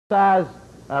size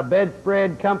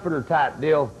bedspread comforter type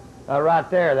deal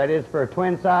right there. That is for a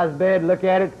twin size bed. Look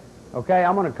at it. Okay,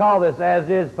 I'm going to call this as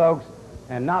is, folks,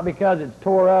 and not because it's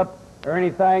tore up or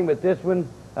anything, but this one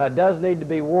does need to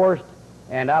be washed,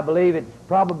 and I believe it's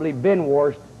probably been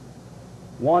washed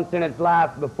once in its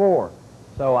life before.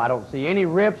 So I don't see any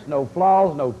rips, no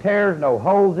flaws, no tears, no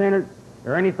holes in it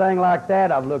or anything like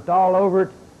that. I've looked all over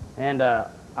it, and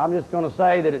I'm just going to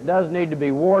say that it does need to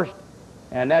be washed,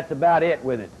 and that's about it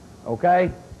with it.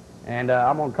 Okay? And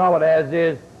I'm going to call it as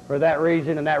is for that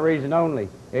reason and that reason only.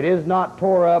 It is not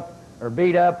tore up or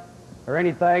beat up or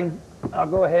anything. I'll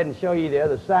go ahead and show you the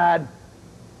other side.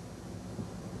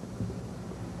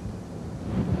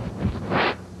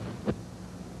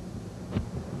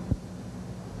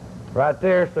 Right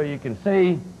there, so you can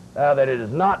see that it is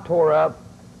not tore up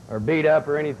or beat up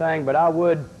or anything, but I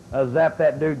would zap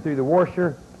that dude through the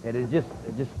washer. It is just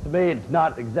to me, it's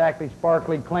not exactly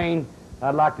sparkly clean.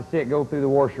 I'd like to see it go through the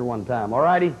washer one time, all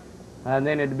righty? And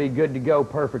then it'd be good to go,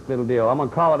 perfect little deal. I'm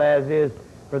gonna call it as is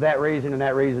for that reason and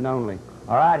that reason only.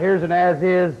 All right, here's an as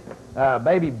is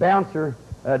baby bouncer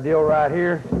deal right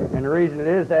here. And the reason it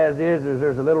is as is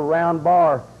there's a little round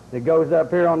bar that goes up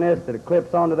here on this that it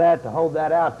clips onto that to hold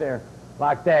that out there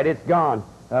like that. It's gone.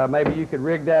 Maybe you could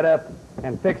rig that up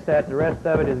and fix that. The rest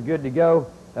of it is good to go.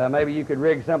 Maybe you could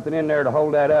rig something in there to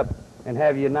hold that up and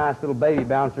have you a nice little baby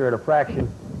bouncer at a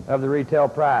fraction of the retail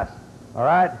price. All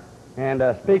right? And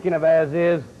speaking of as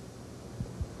is,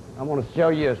 I want to show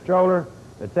you a stroller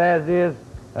that's as is.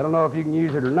 I don't know if you can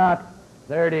use it or not.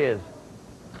 There it is.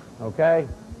 Okay?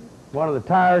 One of the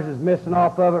tires is missing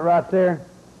off of it right there.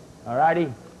 All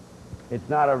righty? It's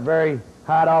not a very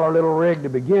high dollar little rig to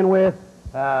begin with.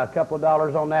 A couple of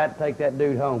dollars on that, take that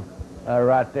dude home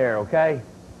right there, okay?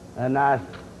 A nice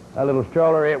little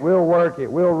stroller. It will work.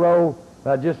 It will roll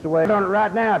just the way it's on it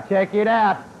right now. Check it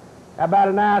out. How about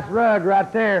a nice rug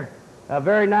right there? A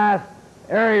very nice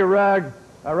area rug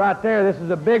right there. This is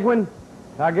a big one,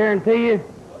 I guarantee you.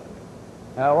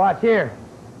 Watch here.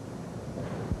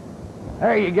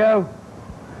 There you go.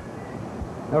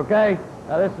 Okay?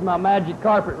 Now this is my magic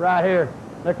carpet right here.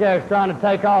 Look at it, it's trying to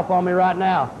take off on me right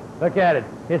now. Look at it,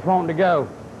 it's wanting to go.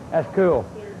 That's cool.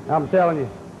 I'm telling you.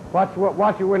 Watch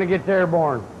it when it gets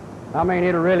airborne. I mean,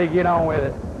 it'll really get on with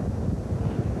it.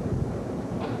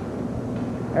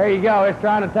 There you go, it's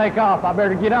trying to take off. I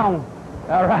better get on.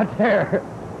 Right there.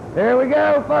 There we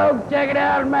go, folks. Check it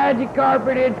out, magic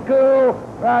carpet. It's cool.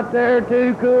 Right there,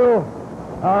 too cool.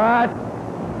 All right.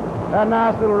 That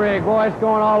nice little rig. Boy, it's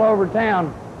going all over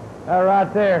town.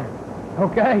 Right there.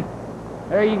 Okay.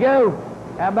 There you go.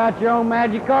 How about your own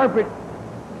magic carpet?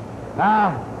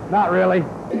 Not really.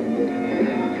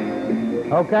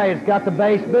 Okay, it's got the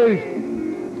bass boost.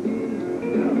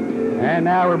 And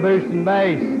now we're boosting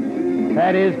bass.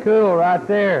 That is cool right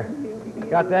there.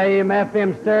 Got the AM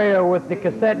FM stereo with the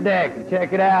cassette deck.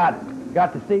 Check it out.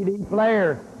 Got the CD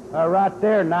player right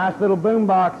there. Nice little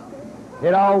boombox.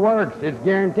 It all works. It's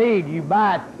guaranteed. You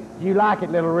buy it. You like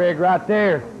it, little rig right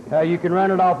there. You can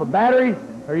run it off a battery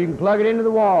or you can plug it into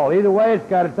the wall. Either way, it's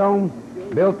got its own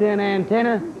built-in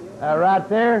antenna right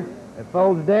there. It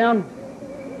folds down.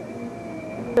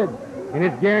 And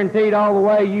it's guaranteed all the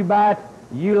way. You buy it,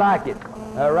 you like it.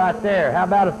 Right there. How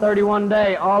about a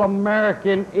 31-day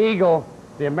All-American Eagle,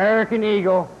 the American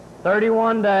Eagle,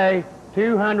 31-day,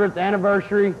 200th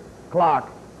anniversary clock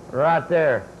right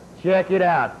there. Check it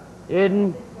out.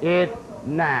 Isn't it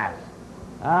nice?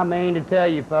 I mean to tell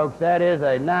you, folks, that is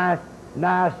a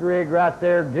nice rig right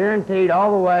there, guaranteed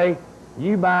all the way.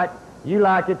 You buy it, you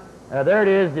like it. There it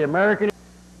is, the American Eagle.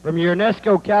 From your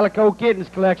UNESCO Calico Kittens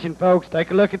collection, folks.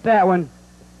 Take a look at that one.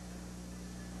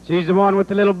 She's the one with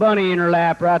the little bunny in her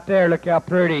lap right there. Look how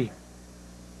pretty.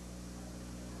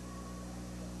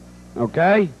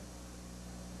 Okay?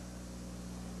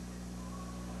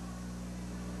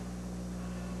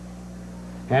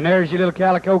 And there's your little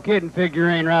Calico Kitten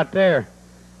figurine right there.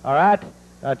 All right?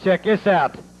 Check this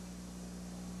out.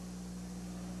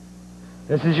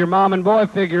 This is your mom and boy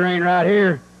figurine right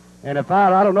here. And if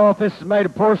I don't know if this is made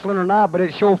of porcelain or not, but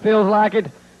it sure feels like it,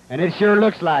 and it sure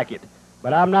looks like it.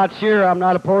 But I'm not sure. I'm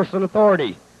not a porcelain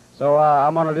authority. So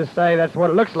I'm going to just say that's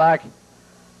what it looks like.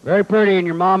 Very pretty in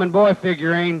your mom and boy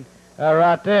figurine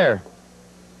right there.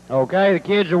 Okay, the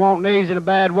kids are wanting these in a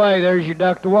bad way. There's your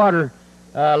duct of water.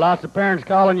 Lots of parents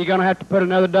calling, you're going to have to put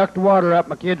another duct of water up.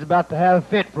 My kid's about to have a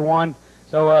fit for one.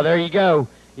 So there you go.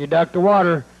 Your duct of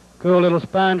water. Cool little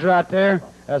sponge right there.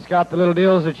 It's got the little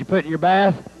deals that you put in your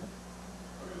bath.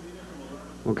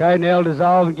 Okay, and they'll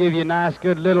dissolve and give you a nice,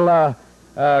 good little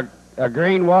a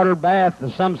green water bath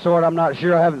of some sort. I'm not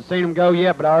sure. I haven't seen them go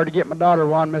yet, but I already get my daughter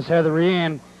one, Miss Heather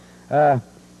Rianne.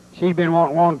 she's been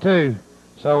wanting one too.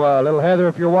 So, little Heather,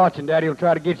 if you're watching, Daddy will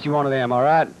try to get you one of them, all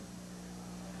right?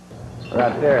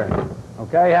 Right there.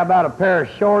 Okay, how about a pair of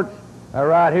shorts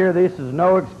right here? This is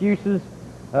no excuses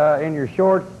in your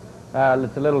shorts.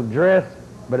 It's a little dress,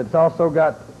 but it's also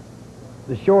got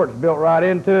the shorts built right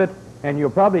into it, and you'll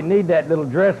probably need that little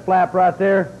dress flap right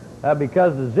there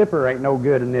because the zipper ain't no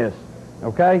good in this,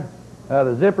 okay?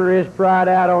 The zipper is pried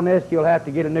out on this. You'll have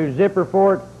to get a new zipper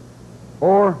for it,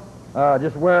 or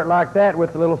just wear it like that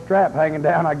with the little strap hanging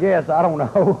down, I guess. I don't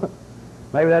know.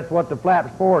 Maybe that's what the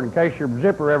flap's for. In case your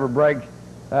zipper ever breaks,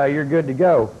 you're good to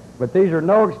go. But these are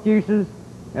no excuses,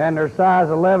 and they're size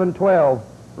 11, 12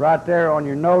 right there on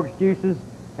your no excuses,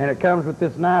 and it comes with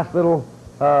this nice little,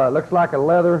 looks like a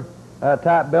leather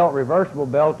type belt, reversible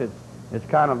belt. It's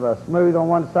kind of smooth on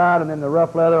one side and then the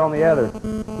rough leather on the other.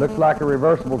 Looks like a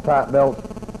reversible type belt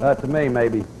to me,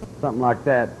 maybe, something like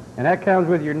that. And that comes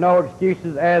with your no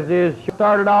excuses as is.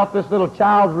 Started off this little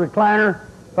child's recliner.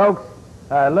 Folks,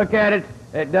 look at it.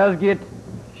 It does get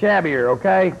shabbier,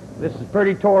 okay? This is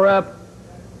pretty tore up.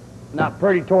 Not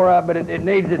pretty tore up, but it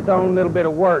needs its own little bit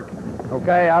of work,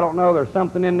 okay? I don't know. There's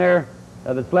something in there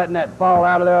that's letting that fall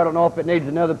out of there. I don't know if it needs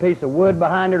another piece of wood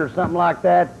behind it or something like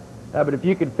that. But if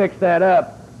you could fix that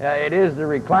up, it is the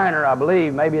recliner, I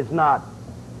believe. Maybe it's not.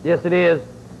 Yes, it is.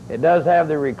 It does have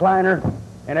the recliner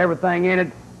and everything in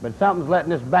it, but something's letting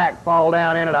this back fall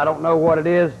down in it. I don't know what it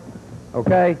is,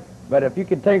 okay? But if you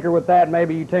could tinker with that,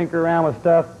 maybe you tinker around with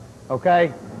stuff,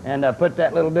 okay? And put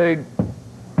that little dude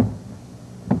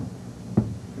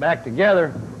back together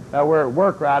where it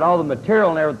worked right. All the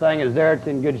material and everything is there. It's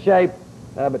in good shape,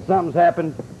 but something's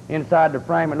happened inside the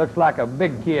frame. It looks like a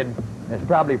big kid has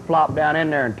probably flopped down in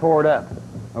there and tore it up,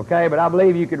 okay? But I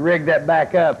believe you could rig that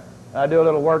back up, do a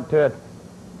little work to it.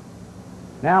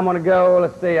 Now I'm going to go,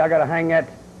 let's see, I got to hang that.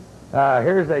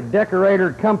 Here's a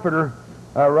decorator comforter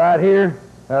right here.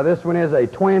 This one is a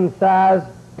twin size.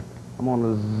 I'm going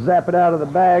to zap it out of the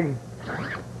bag.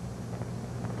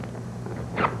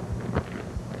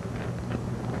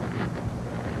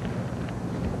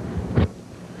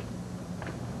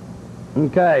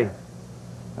 Okay,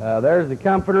 there's the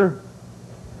comforter.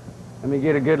 Let me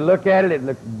get a good look at it. It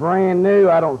looks brand new.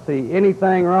 I don't see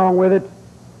anything wrong with it.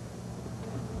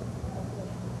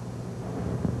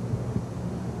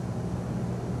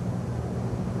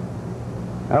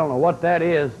 I don't know what that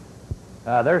is.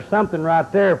 There's something right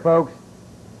there, folks.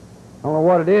 I don't know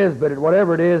what it is, but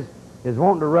whatever it is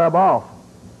wanting to rub off.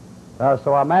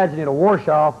 So I imagine it'll wash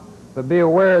off, but be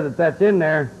aware that that's in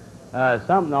there.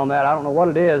 Something on that. I don't know what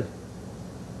it is.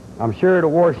 I'm sure it'll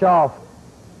wash off,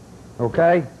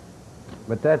 okay?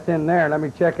 But that's in there. Let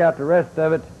me check out the rest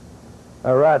of it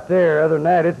right there. Other than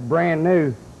that, it's brand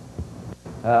new.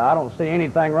 I don't see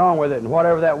anything wrong with it, and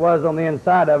whatever that was on the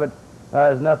inside of it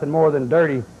is nothing more than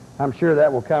dirty. I'm sure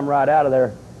that will come right out of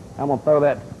there. I'm going to throw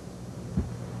that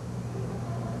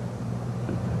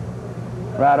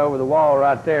right over the wall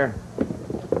right there,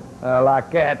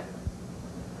 like that.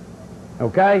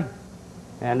 Okay?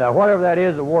 And whatever that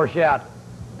is will wash out.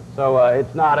 So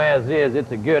it's not as is.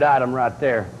 It's a good item right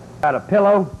there. Got a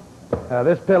pillow.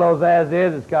 This pillow's as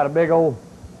is. It's got a big old,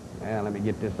 let me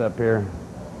get this up here.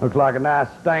 Looks like a nice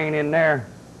stain in there.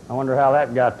 I wonder how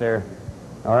that got there.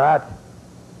 All right.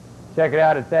 Check it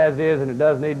out. It's as is, and it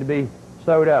does need to be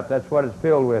sewed up. That's what it's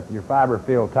filled with, your fiber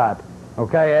fill type.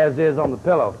 Okay, as is on the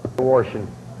pillow. Washing.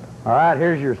 All right,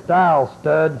 here's your style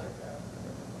studs.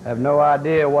 I have no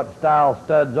idea what style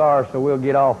studs are, so we'll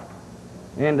get off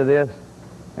into this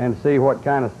and see what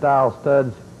kind of style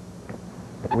studs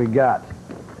we got.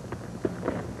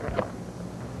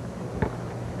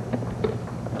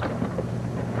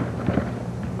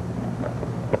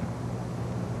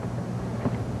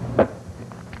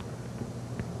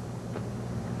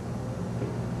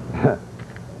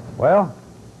 Well,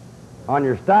 on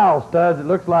your style studs, it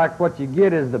looks like what you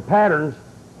get is the patterns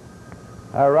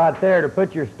right there to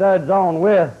put your studs on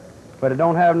with, but it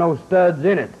don't have no studs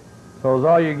in it. So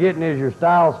all you're getting is your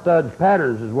style studs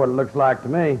patterns is what it looks like to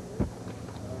me.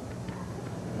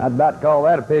 I'd about to call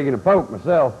that a pig in a poke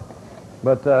myself.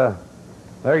 But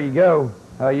there you go.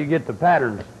 You get the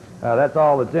patterns. That's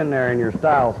all that's in there in your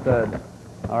style studs.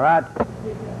 All right?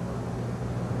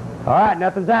 All right,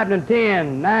 nothing's happening.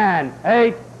 10, 9,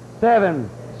 8, 7,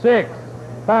 6,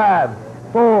 5,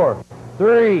 4,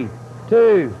 3,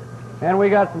 2, and we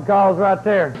got some calls right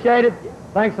there. Appreciate it.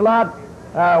 Thanks a lot.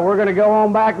 We're going to go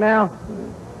on back now.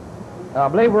 I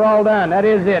believe we're all done. That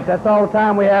is it. That's all the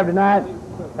time we have tonight.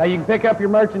 You can pick up your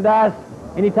merchandise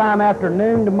anytime after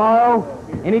noon tomorrow,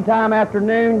 anytime after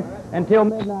noon until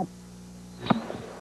midnight.